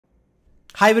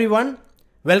Hi everyone,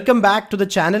 welcome back to the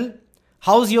channel.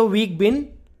 How's your week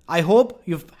been? I hope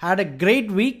you've had a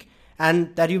great week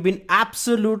and that you've been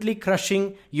absolutely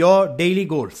crushing your daily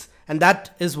goals. And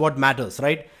that is what matters,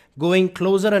 right? Going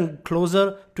closer and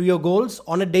closer to your goals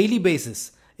on a daily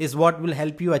basis is what will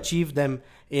help you achieve them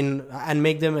and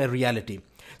make them a reality.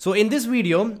 So in this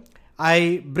video,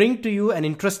 I bring to you an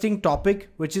interesting topic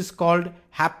which is called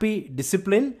happy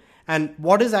discipline. And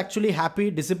what is actually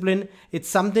happy discipline? It's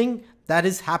something that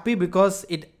is happy because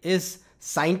it is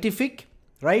scientific,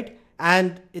 right?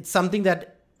 And it's something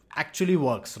that actually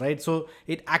works, right? So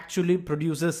it actually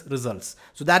produces results.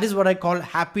 So that is what I call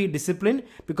happy discipline,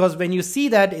 because when you see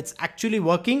that it's actually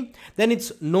working, then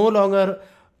it's no longer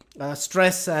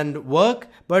stress and work,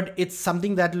 but it's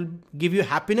something that will give you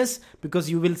happiness because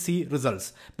you will see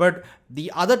results. But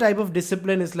the other type of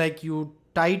discipline is like you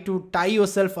tie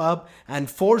yourself up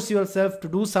and force yourself to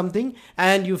do something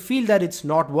and you feel that it's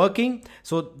not working.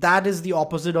 So that is the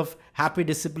opposite of happy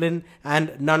discipline,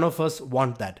 and none of us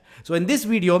want that. So in this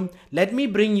video, let me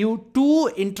bring you two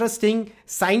interesting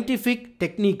scientific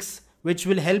techniques which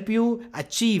will help you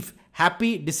achieve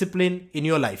happy discipline in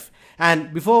your life.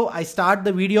 And before I start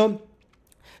the video,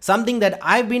 something that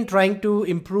I've been trying to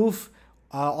improve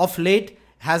of late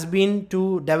has been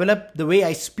to develop the way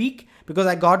I speak, because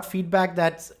I got feedback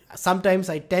that sometimes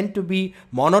I tend to be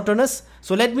monotonous.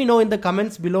 So let me know in the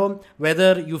comments below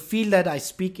whether you feel that I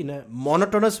speak in a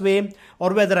monotonous way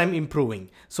or whether I'm improving.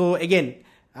 So again,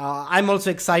 I'm also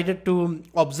excited to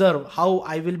observe how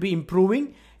I will be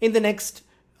improving in the next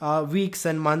weeks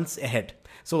and months ahead.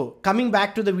 So coming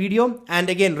back to the video, and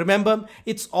again, remember,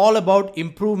 it's all about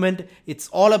improvement. It's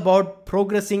all about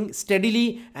progressing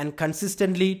steadily and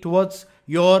consistently towards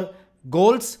your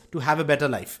goals to have a better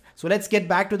life. So let's get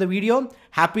back to the video.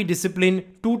 Happy discipline,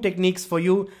 two techniques for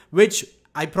you, which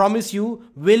I promise you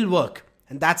will work.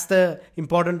 And that's the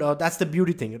important, that's the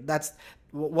beauty thing. That's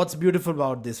what's beautiful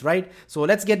about this, right? So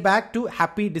let's get back to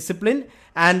happy discipline.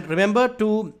 And remember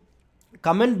to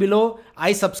comment below,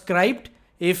 I subscribed,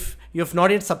 if you have not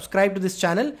yet subscribed to this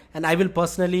channel, and I will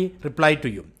personally reply to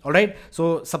you. All right.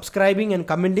 So subscribing and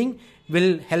commenting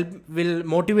will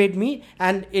motivate me,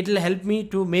 and it will help me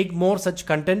to make more such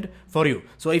content for you.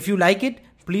 So if you like it,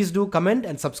 please do comment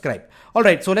and subscribe. All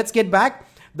right. So let's get back.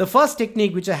 The first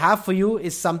technique which I have for you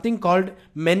is something called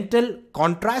mental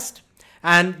contrast.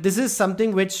 And this is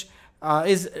something which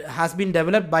has been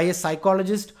developed by a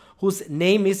psychologist whose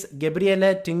name is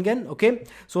Gabriele Tingen. Okay,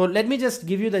 so let me just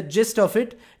give you the gist of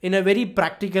it in a very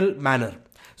practical manner.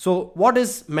 So what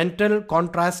is mental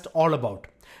contrast all about?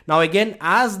 Now again,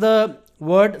 as the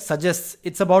word suggests,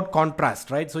 it's about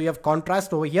contrast, right? So you have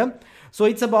contrast over here. So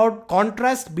it's about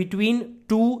contrast between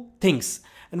two things.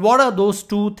 And what are those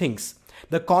two things?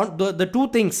 The two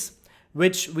things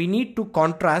which we need to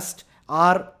contrast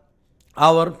are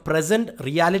our present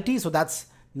reality. So that's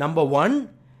number one,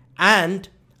 and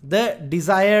the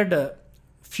desired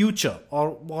future,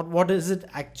 or what is it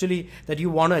actually that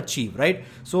you want to achieve, right?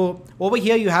 So over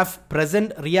here you have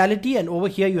present reality, and over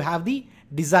here you have the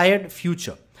desired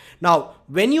future. Now,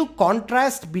 when you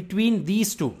contrast between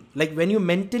these two, like when you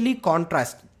mentally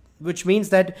contrast, which means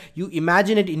that you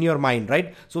imagine it in your mind,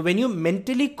 right? So when you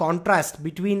mentally contrast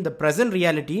between the present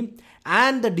reality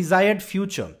and the desired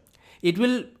future, it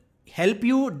will help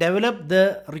you develop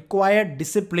the required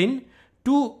discipline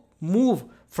to move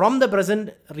from the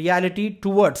present reality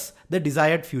towards the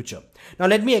desired future. Now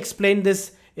let me explain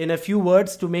this in a few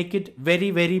words to make it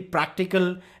very, very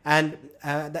practical, and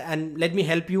let me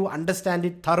help you understand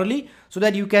it thoroughly so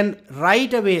that you can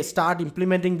right away start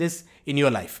implementing this in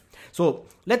your life. So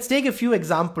let's take a few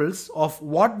examples of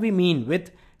what we mean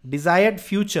with desired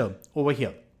future over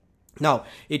here. Now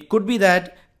it could be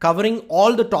that covering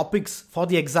all the topics for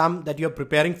the exam that you're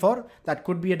preparing for, that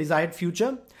could be a desired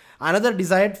future. Another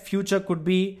desired future could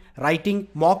be writing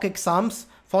mock exams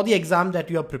for the exam that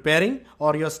you are preparing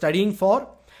or you're studying for.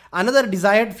 Another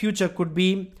desired future could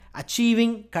be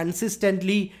achieving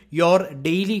consistently your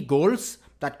daily goals.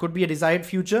 That could be a desired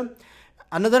future.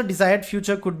 Another desired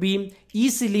future could be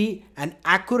easily and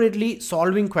accurately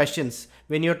solving questions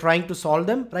when you're trying to solve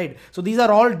them, right? So these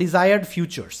are all desired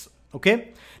futures.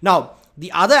 Okay. Now,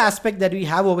 the other aspect that we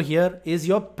have over here is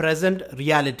your present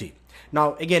reality.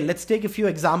 Now, again, let's take a few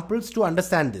examples to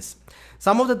understand this.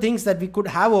 Some of the things that we could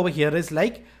have over here is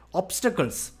like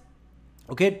obstacles.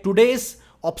 Okay, today's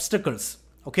obstacles.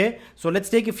 Okay, so let's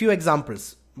take a few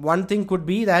examples. One thing could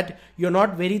be that you're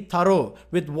not very thorough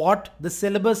with what the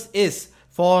syllabus is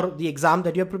for the exam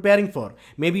that you're preparing for.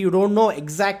 Maybe you don't know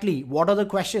exactly what are the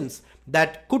questions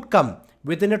that could come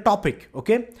within a topic.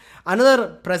 Okay. Another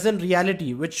present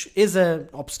reality, which is an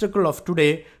obstacle of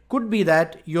today, could be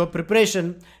that your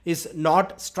preparation is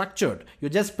not structured. You're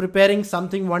just preparing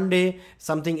something one day,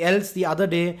 something else the other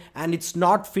day, and it's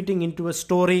not fitting into a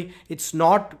story. It's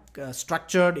not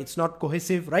structured. It's not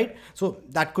cohesive, right? So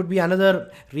that could be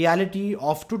another reality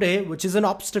of today, which is an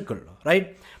obstacle,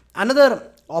 right?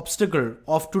 Another obstacle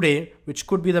of today, which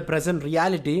could be the present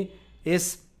reality,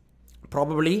 is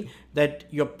probably that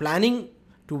you're planning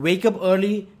to wake up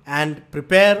early and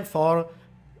prepare for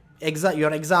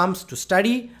your exams, to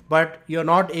study, but you're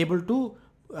not able to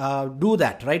do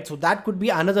that, right? So that could be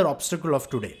another obstacle of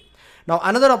today. Now,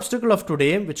 another obstacle of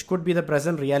today, which could be the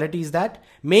present reality, is that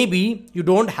maybe you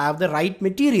don't have the right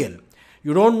material.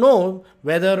 You don't know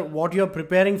whether what you're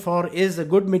preparing for is a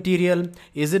good material,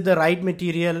 is it the right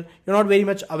material? You're not very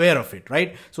much aware of it,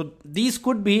 right? So these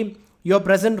could be your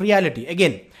present reality.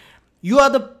 Again, you are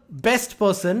the best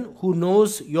person who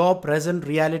knows your present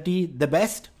reality the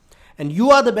best, and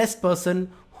you are the best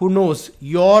person who knows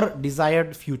your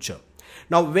desired future.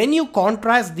 Now, when you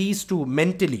contrast these two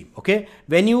mentally, okay,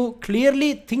 when you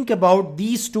clearly think about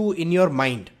these two in your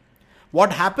mind,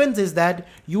 what happens is that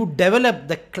you develop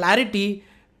the clarity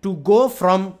to go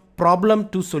from problem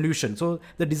to solution. So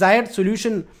the desired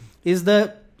solution is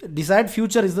the desired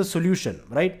future is the solution,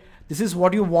 right? This is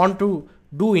what you want to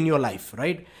do in your life,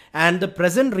 right? And the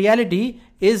present reality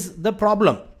is the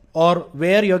problem or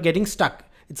where you're getting stuck.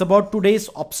 It's about today's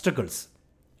obstacles.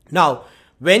 Now,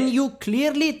 when you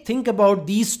clearly think about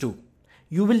these two,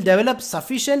 you will develop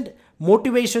sufficient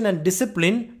motivation and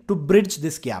discipline to bridge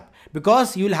this gap,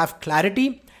 because you will have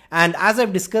clarity. And as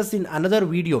I've discussed in another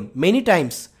video, many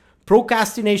times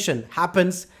procrastination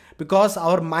happens because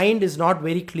our mind is not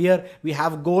very clear. We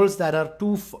have goals that are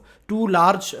too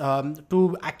large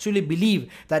to actually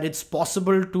believe that it's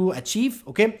possible to achieve,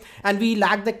 okay? And we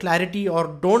lack the clarity or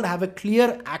don't have a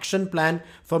clear action plan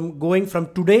from going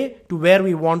from today to where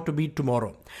we want to be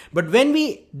tomorrow. But when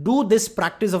we do this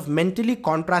practice of mentally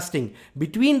contrasting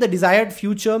between the desired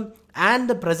future and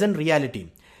the present reality,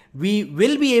 we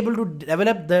will be able to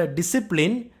develop the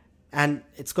discipline, and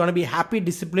it's going to be happy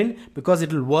discipline because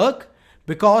it will work,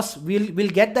 because we'll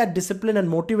get that discipline and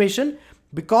motivation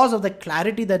because of the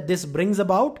clarity that this brings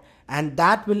about, and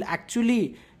that will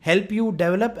actually help you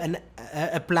develop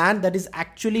a plan that is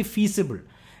actually feasible.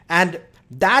 And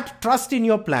that trust in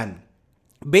your plan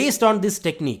based on this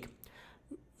technique,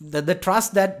 the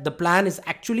trust that the plan is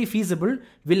actually feasible,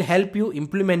 will help you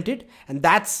implement it. And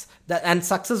and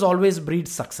success always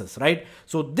breeds success, right?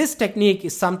 So this technique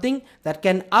is something that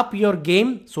can up your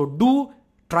game. So do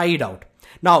try it out.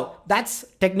 Now, that's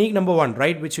technique number one,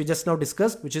 right? Which we just now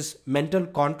discussed, which is mental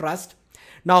contrast.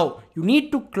 Now, you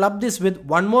need to club this with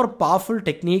one more powerful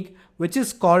technique, which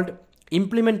is called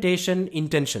implementation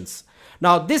intentions.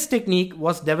 Now, this technique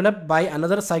was developed by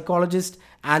another psychologist,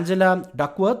 Angela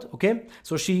Duckworth. Okay,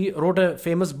 so she wrote a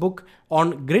famous book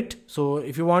on grit. So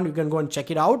if you want, you can go and check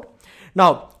it out.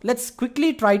 Now, let's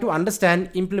quickly try to understand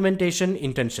implementation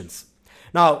intentions.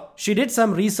 Now, she did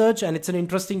some research and it's an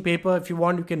interesting paper. If you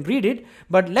want, you can read it.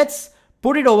 But let's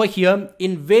put it over here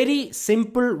in very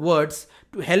simple words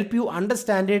to help you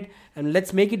understand it. And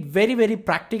let's make it very, very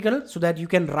practical so that you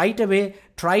can right away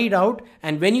try it out.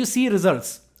 And when you see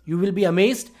results, you will be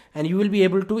amazed and you will be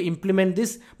able to implement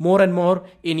this more and more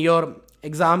in your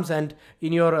exams and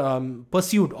in your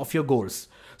pursuit of your goals.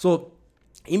 So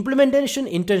implementation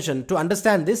intention, to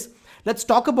understand this, let's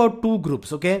talk about two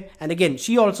groups, okay? And again,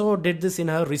 she also did this in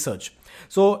her research.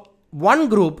 So one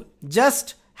group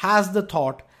just has the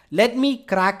thought, let me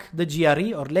crack the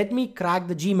GRE, or let me crack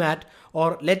the GMAT,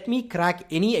 or let me crack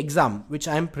any exam which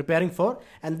I am preparing for.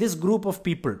 And this group of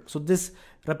people, so this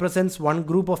represents one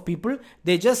group of people,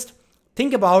 they just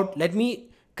think about, let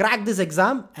me crack this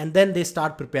exam, and then they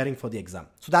start preparing for the exam.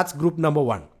 So that's group number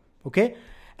one, okay?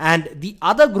 And the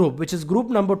other group, which is group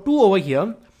number two over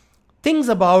here, thinks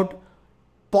about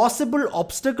possible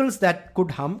obstacles that could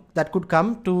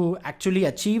come to actually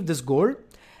achieve this goal.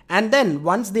 And then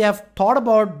once they have thought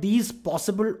about these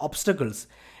possible obstacles,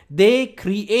 they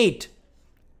create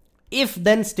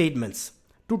if-then statements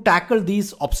to tackle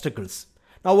these obstacles.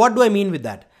 Now, what do I mean with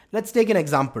that? Let's take an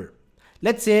example.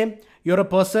 Let's say you're a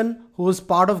person who is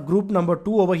part of group number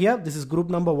two over here. This is group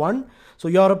number one. So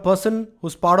you're a person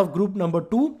who's part of group number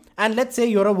two. And let's say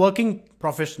you're a working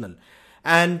professional.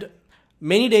 And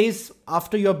many days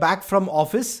after you're back from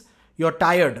office, you're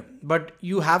tired, but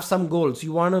you have some goals.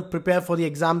 You want to prepare for the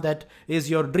exam that is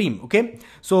your dream, okay?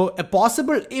 So a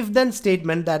possible if-then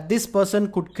statement that this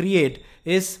person could create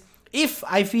is, if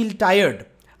I feel tired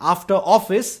after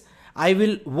office, I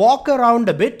will walk around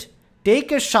a bit,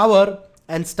 take a shower,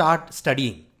 and start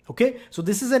studying. Okay, so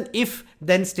this is an if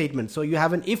then statement. So you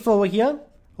have an if over here.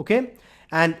 Okay,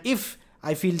 and if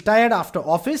I feel tired after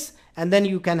office, and then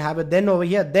you can have a then over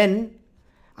here, then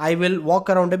I will walk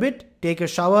around a bit, take a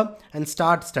shower and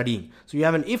start studying. So you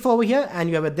have an if over here and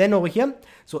you have a then over here.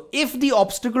 So if the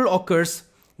obstacle occurs,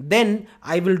 then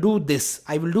I will do this.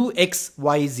 I will do X,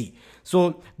 Y, Z.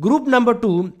 So group number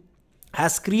 2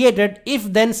 has created if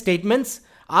then statements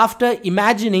after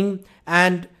imagining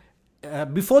and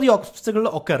before the obstacle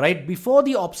occur, right? Before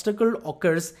the obstacle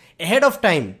occurs, ahead of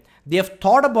time, they have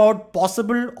thought about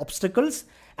possible obstacles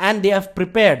and they have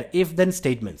prepared if then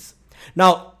statements.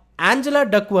 Now, Angela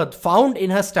Duckworth found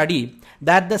in her study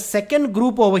that the second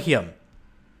group over here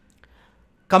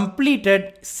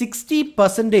completed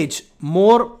 60%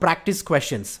 more practice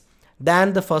questions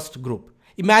than the first group.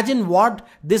 Imagine what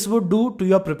this would do to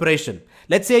your preparation.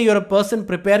 Let's say you're a person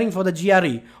preparing for the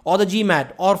GRE or the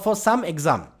GMAT or for some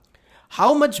exam.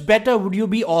 How much better would you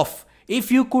be off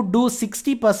if you could do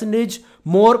 60%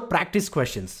 more practice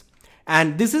questions?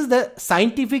 And this is the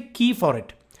scientific key for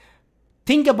it.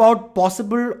 Think about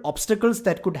possible obstacles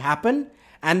that could happen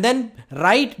and then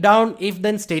write down if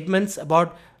then statements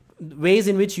about ways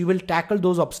in which you will tackle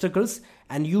those obstacles,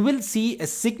 and you will see a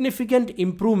significant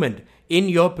improvement in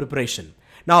your preparation.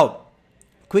 Now,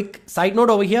 quick side note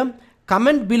over here,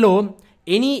 comment below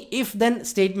any if then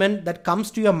statement that comes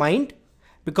to your mind,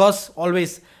 because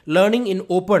always learning in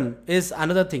open is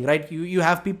another thing, right? You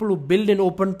have people who build in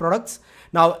open products.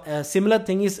 Now, a similar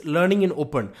thing is learning in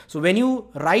open. So when you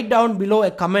write down below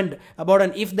a comment about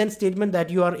an if then statement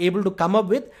that you are able to come up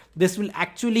with, this will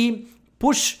actually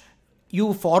push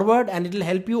you forward and it will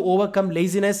help you overcome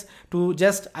laziness to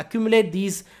just accumulate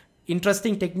these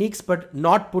interesting techniques but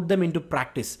not put them into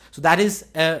practice. So that is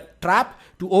a trap.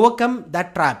 To overcome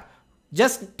that trap,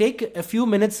 just take a few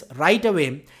minutes right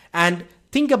away and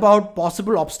think about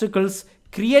possible obstacles,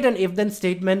 create an if then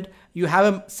statement. You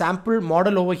have a sample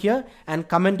model over here and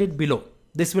comment it below.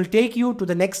 This will take you to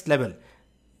the next level.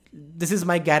 This is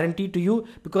my guarantee to you,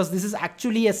 because this is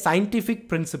actually a scientific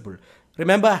principle.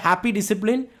 Remember, happy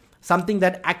discipline, something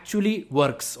that actually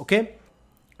works. Okay,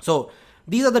 so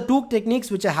these are the 2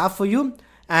 techniques which I have for you,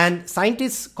 and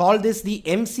scientists call this the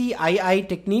MCII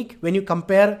technique when you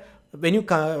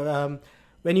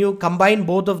combine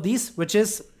both of these, which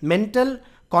is mental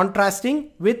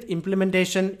contrasting with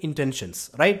implementation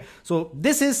intentions, right? So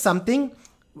this is something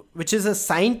which is a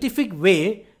scientific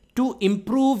way to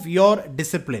improve your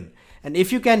discipline, and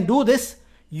if you can do this,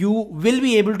 you will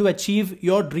be able to achieve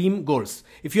your dream goals.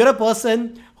 If you're a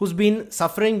person who's been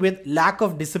suffering with lack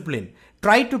of discipline,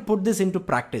 try to put this into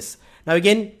practice. Now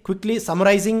again, quickly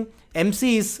summarizing,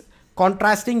 MC is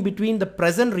contrasting between the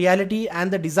present reality and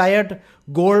the desired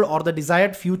goal or the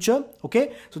desired future.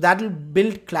 Okay, so that will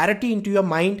build clarity into your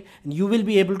mind and you will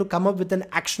be able to come up with an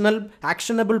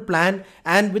actionable plan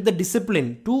and with the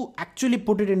discipline to actually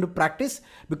put it into practice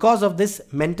because of this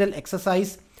mental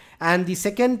exercise. And the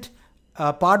second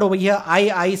part over here,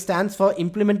 I stands for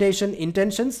implementation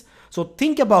intentions. So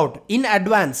think about in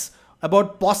advance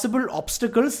about possible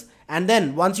obstacles, and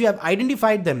then once you have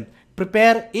identified them,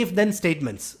 prepare if then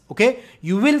statements. Okay,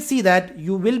 you will see that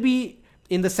you will be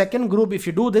in the second group if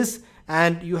you do this,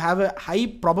 and you have a high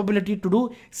probability to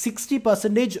do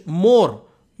 60% more.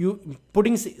 You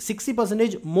putting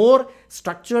 60% more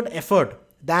structured effort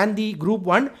than the group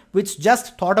 1, which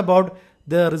just thought about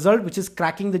the result, which is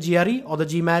cracking the GRE or the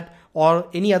GMAT or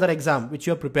any other exam which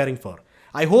you are preparing for.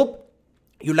 I hope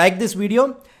you like this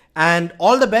video and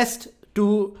all the best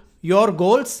to your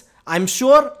goals. I'm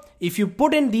sure if you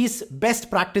put in these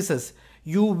best practices,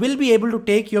 you will be able to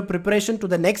take your preparation to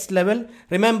the next level.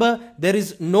 Remember, there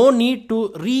is no need to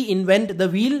reinvent the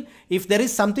wheel. If there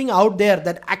is something out there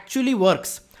that actually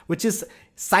works, which is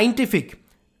scientific,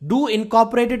 do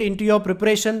incorporate it into your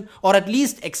preparation, or at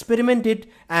least experiment it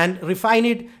and refine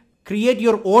it, create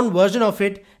your own version of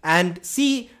it and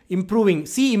see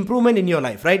improvement in your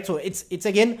life, right? So it's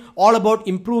again all about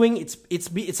improving.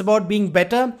 It's about being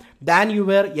better than you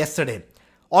were yesterday.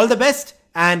 All the best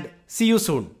and see you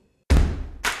soon.